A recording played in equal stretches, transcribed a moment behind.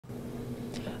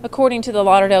According to the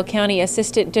Lauderdale County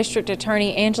Assistant District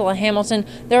Attorney Angela Hamilton,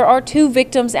 there are 2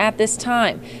 victims at this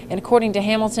time. And according to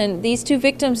Hamilton, these 2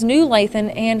 victims knew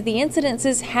Lathan and the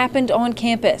incidences happened on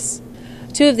campus.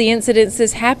 2 of the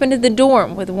incidences happened in the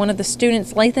dorm with one of the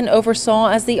students Lathan oversaw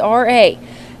as the RA.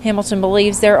 Hamilton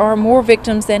believes there are more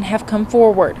victims than have come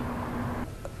forward.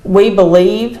 We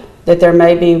believe that there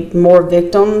may be more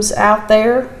victims out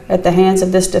there at the hands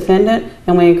of this defendant,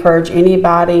 and we encourage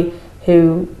anybody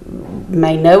who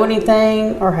may know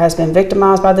anything or has been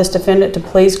victimized by this defendant to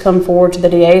please come forward to the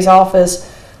DA's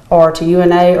office or to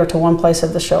UNA or to One Place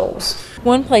of the Shoals.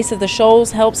 One Place of the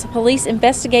Shoals helps police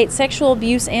investigate sexual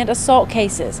abuse and assault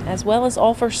cases, as well as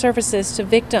offer services to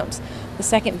victims. The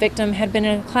second victim had been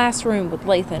in a classroom with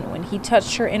Lathan when he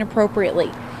touched her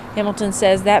inappropriately. Hamilton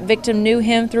says that victim knew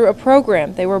him through a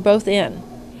program they were both in.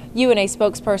 UNA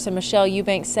spokesperson Michelle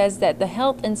Eubanks says that the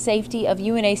health and safety of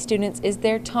UNA students is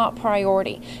their top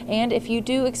priority, and if you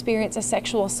do experience a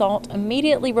sexual assault,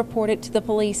 immediately report it to the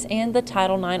police and the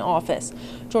Title IX office.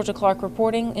 Georgia Clark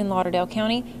reporting in Lauderdale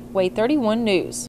County, WADE 31 News.